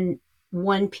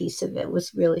one piece of it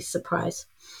was really surprise.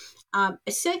 A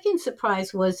second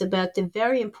surprise was about the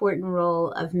very important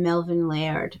role of Melvin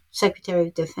Laird, Secretary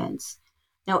of Defense.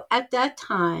 Now, at that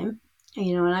time,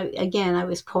 and I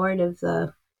was part of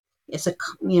as a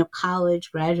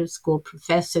college graduate school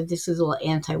professor, this is all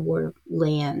anti-war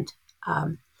land,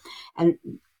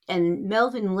 and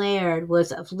Melvin Laird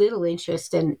was of little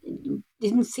interest and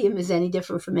didn't see him as any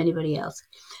different from anybody else.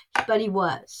 But he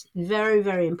was very,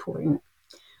 very important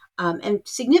and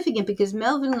significant because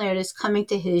Melvin Laird is coming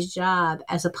to his job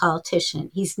as a politician.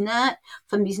 He's not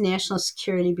from these national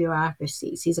security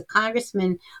bureaucracies. He's a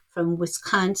congressman from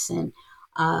Wisconsin,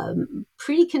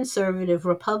 pretty conservative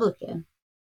Republican,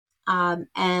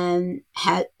 and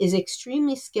is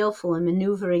extremely skillful in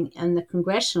maneuvering on the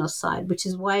congressional side, which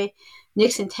is why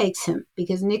Nixon takes him,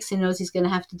 because Nixon knows he's going to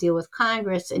have to deal with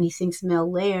Congress, and he thinks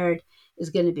Mel Laird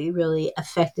is going to be really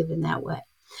effective in that way.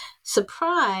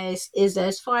 Surprise is that,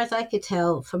 as far as I could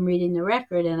tell from reading the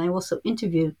record, and I also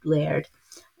interviewed Laird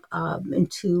in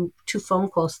two phone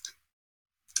calls.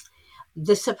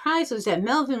 The surprise was that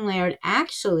Melvin Laird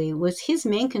actually his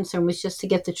main concern was just to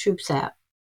get the troops out.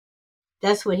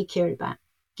 That's what he cared about,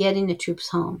 getting the troops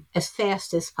home as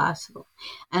fast as possible.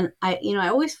 And I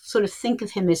always sort of think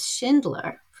of him as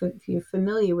Schindler. If you're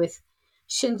familiar with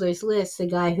Schindler's List, the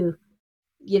guy who,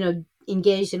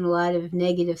 engaged in a lot of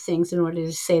negative things in order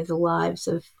to save the lives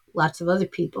of lots of other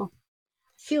people.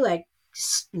 I feel like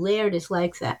Laird is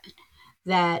like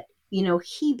that he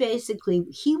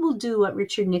will do what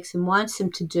Richard Nixon wants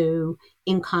him to do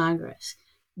in Congress,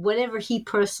 whatever he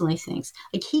personally thinks.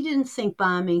 Like, he didn't think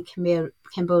bombing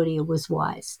Cambodia was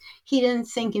wise. He didn't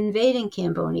think invading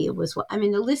Cambodia was wise. I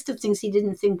mean, the list of things he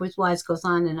didn't think was wise goes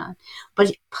on and on.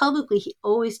 But publicly, he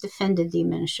always defended the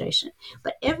administration.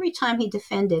 But every time he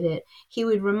defended it, he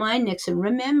would remind Nixon,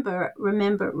 remember,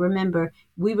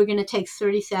 we were going to take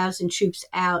 30,000 troops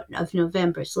out of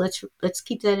November. So let's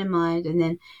keep that in mind. And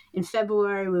then in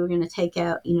February, we were going to take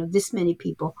out, this many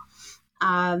people.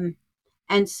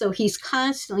 And so he's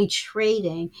constantly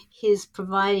trading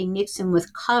providing Nixon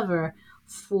with cover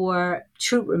for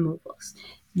troop removals.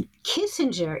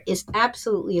 Kissinger is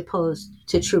absolutely opposed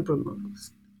to troop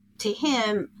removals. To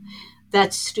him,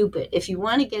 that's stupid. If you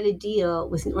want to get a deal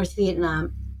with North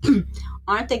Vietnam,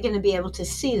 aren't they going to be able to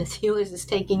see that the U.S. is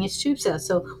taking its troops out?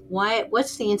 So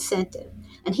what's the incentive?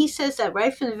 And he says that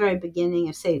right from the very beginning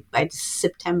of, say, by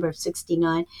September of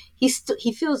 1969.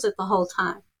 He feels it the whole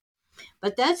time.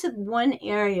 But that's one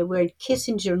area where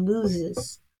Kissinger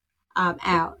loses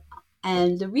out.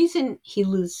 And the reason he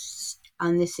loses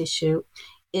on this issue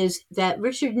is that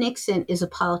Richard Nixon is a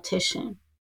politician.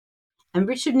 And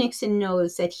Richard Nixon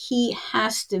knows that he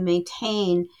has to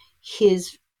maintain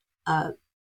his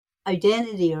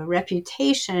identity or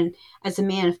reputation as a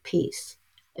man of peace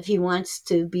if he wants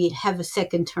to have a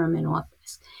second term in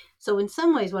office. So in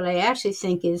some ways, what I actually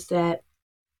think is that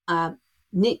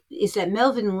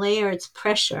Melvin Laird's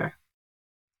pressure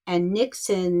and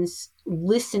Nixon's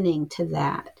listening to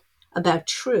that about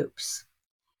troops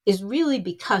is really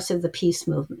because of the peace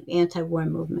movement, the anti-war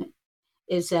movement,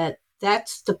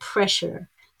 that's the pressure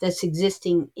that's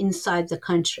existing inside the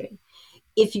country.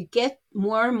 If you get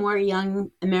more and more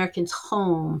young Americans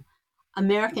home,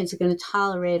 Americans are going to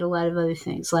tolerate a lot of other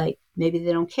things, like maybe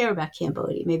they don't care about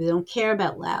Cambodia, maybe they don't care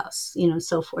about Laos, and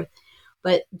so forth.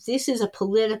 But this is a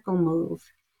political move.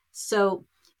 So,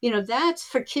 that's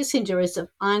for Kissinger is an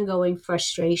ongoing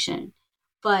frustration.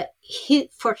 But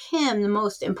for him, the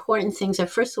most important things are,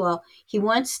 first of all, he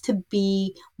wants to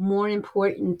be more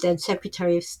important than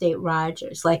Secretary of State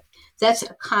Rogers. Like, that's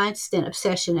a constant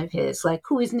obsession of his. Like,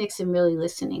 who is Nixon really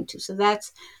listening to? So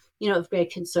that's, of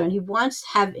great concern. He wants to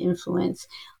have influence.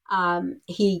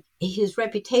 His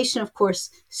reputation, of course,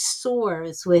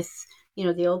 soars with,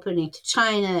 the opening to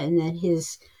China and then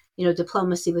his,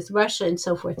 diplomacy with Russia and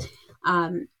so forth.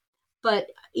 But,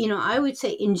 I would say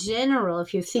in general,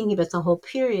 if you're thinking about the whole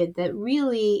period, that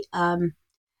really,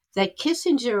 that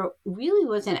Kissinger really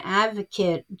was an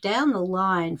advocate down the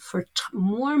line for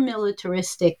more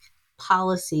militaristic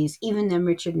policies, even than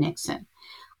Richard Nixon.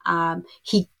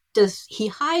 He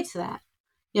hides that,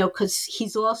 because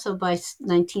he's also by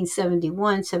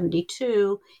 1971,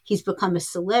 72, he's become a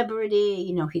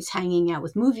celebrity, he's hanging out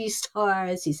with movie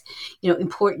stars, he's,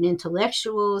 important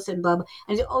intellectuals and blah, blah.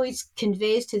 And it always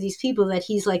conveys to these people that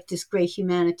he's like this great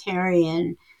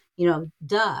humanitarian,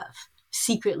 dove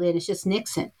secretly, and it's just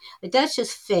Nixon. But that's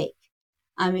just fake.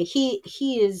 I mean,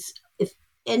 he is, if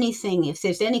anything, if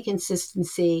there's any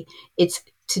consistency, it's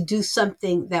to do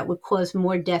something that would cause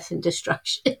more death and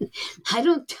destruction. I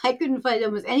couldn't find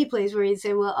almost any place where he'd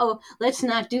say, well, let's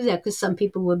not do that because some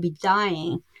people would be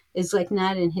dying. It's like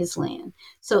not in his land.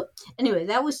 So anyway,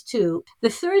 that was two. The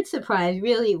third surprise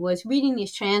really was reading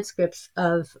these transcripts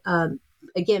of,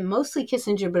 again, mostly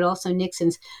Kissinger, but also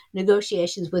Nixon's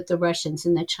negotiations with the Russians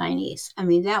and the Chinese. I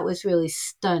mean, that was really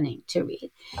stunning to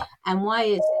read. And why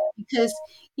is that? Because,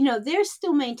 they're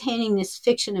still maintaining this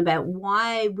fiction about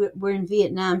why we're in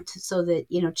Vietnam so that,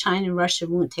 China and Russia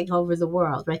won't take over the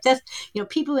world, right? That's,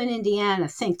 people in Indiana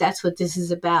think that's what this is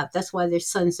about. That's why their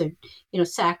sons are,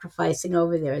 sacrificing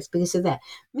over there. It's because of that.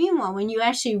 Meanwhile, when you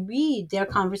actually read their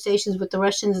conversations with the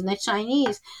Russians and the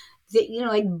Chinese,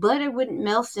 like butter wouldn't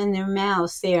melt in their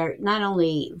mouths. They are not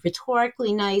only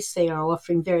rhetorically nice, they are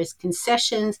offering various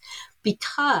concessions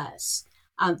because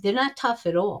they're not tough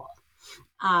at all.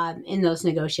 In those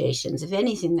negotiations. If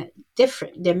anything, that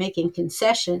different. They're making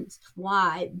concessions.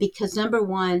 Why? Because number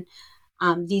one,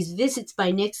 these visits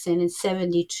by Nixon in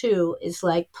 72 is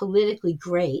like politically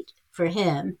great for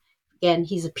him again,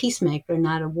 he's a peacemaker,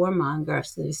 not a warmonger.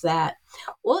 So there's that.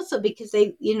 Also, because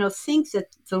they, think that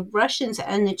the Russians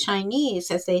and the Chinese,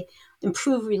 as they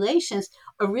improve relations,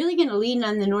 are really going to lean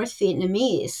on the North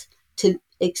Vietnamese to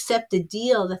accept the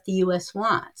deal that the U.S.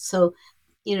 wants. So,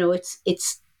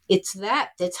 it's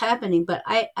that's happening. But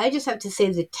I just have to say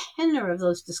the tenor of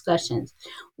those discussions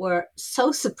were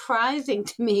so surprising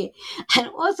to me and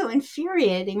also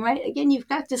infuriating, right? Again, you've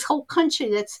got this whole country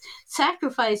that's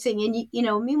sacrificing,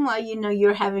 and meanwhile,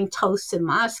 you're having toasts in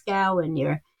Moscow, and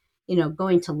you're,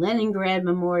 going to Leningrad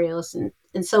memorials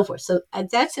and so forth. So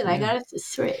that's it. Yeah. I got it to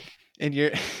 3. And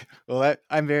you're, well,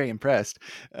 I'm very impressed.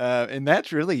 And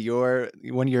that's really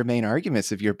one of your main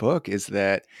arguments of your book is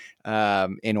that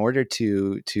in order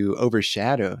to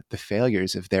overshadow the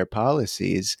failures of their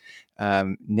policies,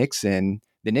 the Nixon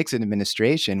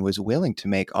administration was willing to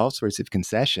make all sorts of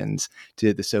concessions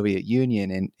to the Soviet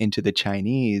Union and to the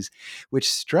Chinese,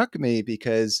 which struck me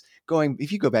because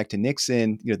if you go back to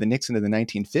Nixon, the Nixon of the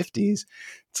 1950s,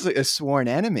 it's like a sworn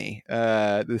enemy,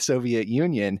 the Soviet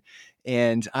Union.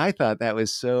 And I thought that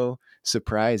was so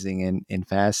surprising and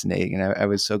fascinating. And I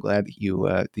was so glad that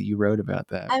you wrote about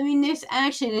that. I mean, there's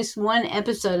actually this one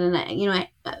episode, and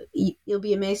you'll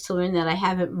be amazed to learn that I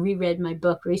haven't reread my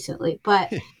book recently,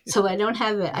 but so I don't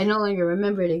have it. I no longer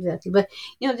remember it exactly. But,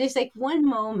 there's like one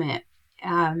moment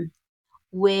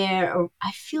where, or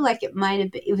I feel like it might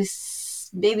have been, it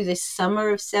was maybe the summer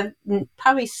of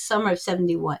probably summer of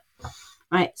 71.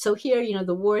 Right. So here,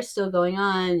 the war is still going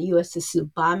on. The U.S. is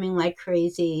bombing like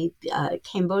crazy.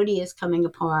 Cambodia is coming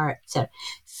apart, etc.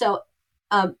 So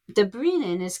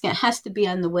Dobrynin has to be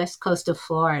on the west coast of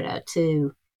Florida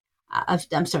the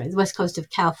west coast of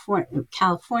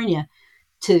California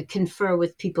to confer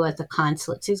with people at the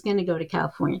consulate. So he's going to go to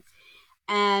California.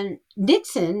 And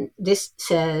Nixon,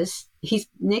 Nixon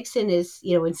is,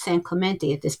 in San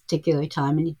Clemente at this particular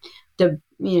time. And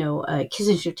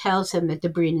Kissinger tells him that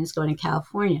Dobrynin is going to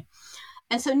California.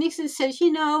 And so Nixon says,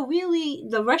 really,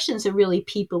 the Russians are really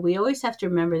people. We always have to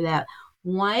remember that.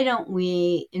 Why don't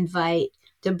we invite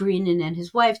Dobrynin and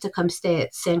his wife to come stay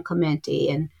at San Clemente?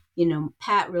 And,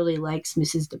 Pat really likes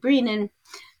Mrs. Dobrynin.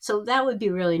 So that would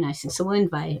be really nice. And so we'll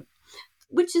invite him,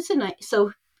 which is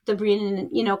so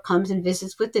Dobrynin, comes and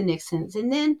visits with the Nixons.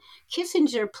 And then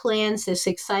Kissinger plans this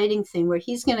exciting thing where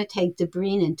he's going to take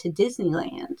Dobrynin to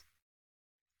Disneyland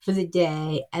for the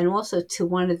day and also to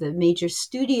one of the major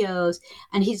studios.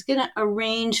 And he's going to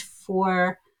arrange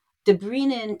for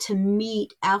Dobrynin to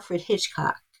meet Alfred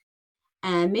Hitchcock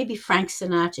and maybe Frank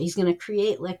Sinatra. He's going to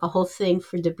create like a whole thing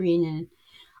for Dobrynin.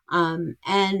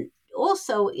 And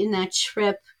also in that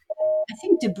trip, I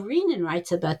think Dobrynin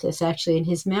writes about this actually in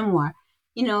his memoir.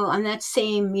 On that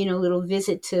same, little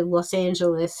visit to Los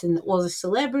Angeles and all the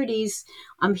celebrities,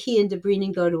 he and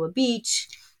Dobrynin go to a beach.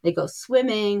 They go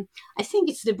swimming. I think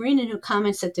it's Dobrynin who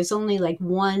comments that there's only like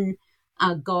one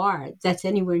guard that's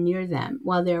anywhere near them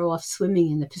while they're off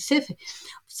swimming in the Pacific.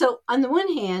 So on the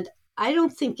one hand,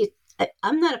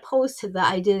 I'm not opposed to the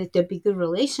idea that there'd be good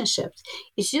relationships.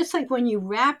 It's just like when you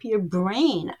wrap your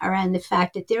brain around the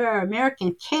fact that there are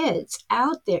American kids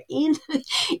out there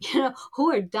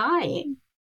who are dying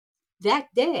that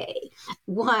day,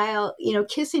 while,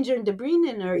 Kissinger and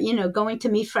Dobrynin are, going to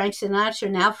meet Frank Sinatra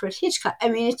and Alfred Hitchcock. I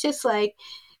mean, it's just like,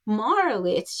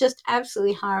 morally, it's just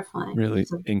absolutely horrifying. Really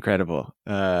incredible.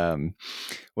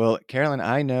 Well, Carolyn,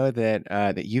 I know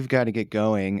that you've got to get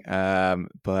going,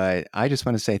 but I just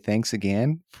want to say thanks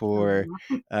again for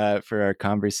our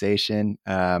conversation.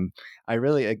 I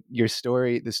really the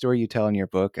story you tell in your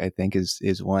book, I think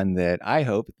is one that I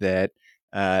hope that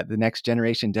the next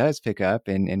generation does pick up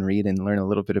and read and learn a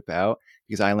little bit about,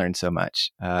 because I learned so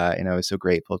much, and I was so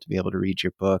grateful to be able to read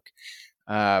your book.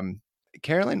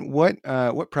 Carolyn,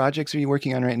 what projects are you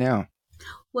working on right now?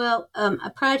 Well, a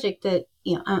project that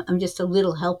I'm just a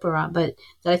little helper on, but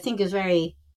that I think is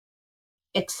very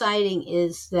exciting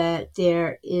is that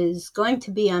there is going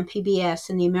to be on PBS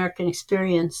in the American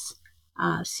Experience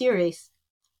series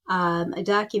a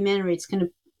documentary. It's going to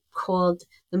be called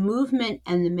 "The Movement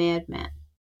and the Madman,"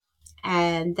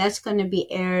 and that's going to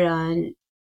be aired on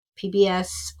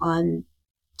PBS on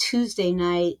Tuesday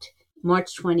night,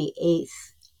 March 28th.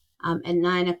 At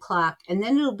 9:00, and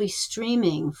then it'll be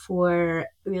streaming for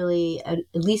really at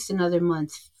least another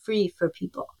month, free for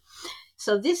people.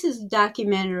 So this is a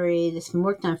documentary that's been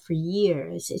worked on for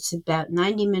years. It's about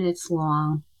 90 minutes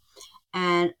long,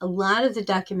 and a lot of the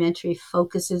documentary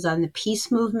focuses on the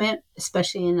peace movement,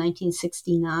 especially in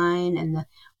 1969, and the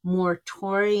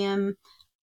moratorium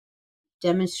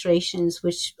demonstrations,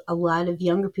 which a lot of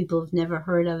younger people have never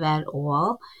heard of at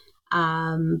all.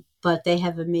 But they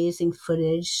have amazing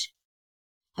footage.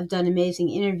 have done amazing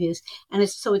interviews. And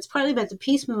it's partly about the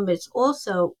peace movement, but it's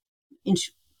also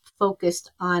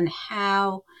focused on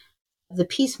how the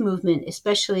peace movement,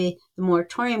 especially the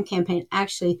moratorium campaign,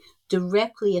 actually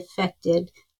directly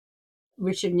affected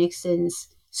Richard Nixon's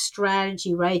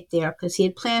strategy right there, because he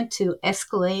had planned to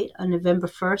escalate on November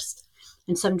 1st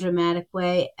in some dramatic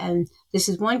way. And this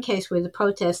is one case where the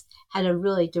protest had a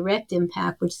really direct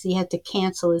impact, which he had to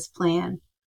cancel his plan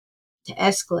to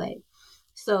escalate.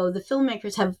 So the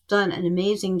filmmakers have done an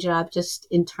amazing job just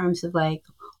in terms of like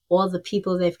all the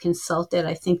people they've consulted.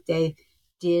 I think they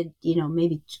did,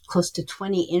 maybe close to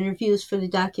 20 interviews for the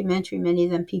documentary, many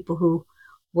of them people who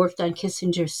worked on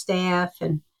Kissinger's staff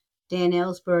and Dan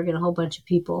Ellsberg and a whole bunch of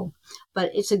people.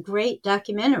 But it's a great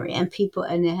documentary, and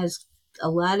it has a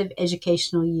lot of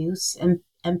educational use,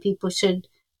 and people should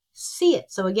see it.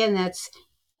 So again, that's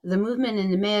The Movement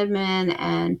and the Madman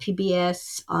and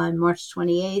PBS on March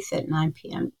 28th at 9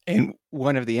 p.m. And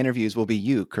one of the interviews will be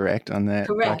you, correct, on that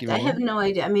Correct. documentary? I have no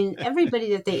idea. I mean,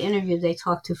 everybody that they interviewed, they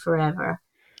talked to forever.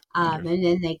 And then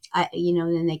then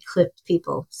they clipped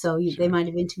people. So they might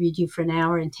have interviewed you for an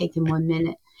hour and taken 1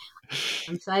 minute.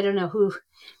 So I don't know who,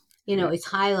 is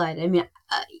highlighted. I mean,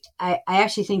 I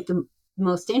actually think the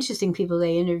most interesting people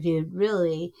they interviewed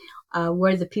really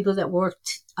were the people that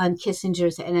worked on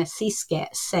Kissinger's NSC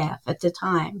staff at the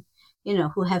time,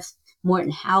 who have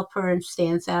Morton Halpern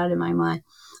stands out in my mind.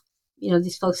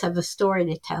 These folks have a story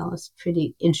to tell. It's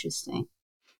pretty interesting.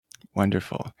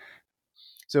 Wonderful.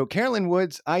 So Carolyn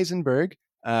Wood's Eisenberg,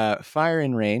 Fire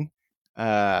and Rain,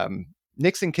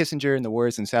 Nixon, Kissinger, and the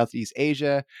Wars in Southeast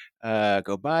Asia.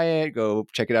 Go buy it. Go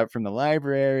check it out from the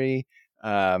library.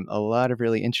 A lot of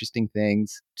really interesting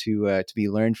things to be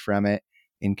learned from it.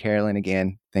 And Carolyn,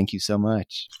 again, thank you so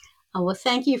much. Oh, well,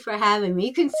 thank you for having me.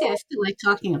 You can see I still like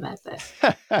talking about this.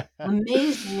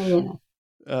 Amazing.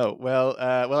 Oh, well,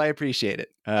 I appreciate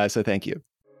it. So thank you.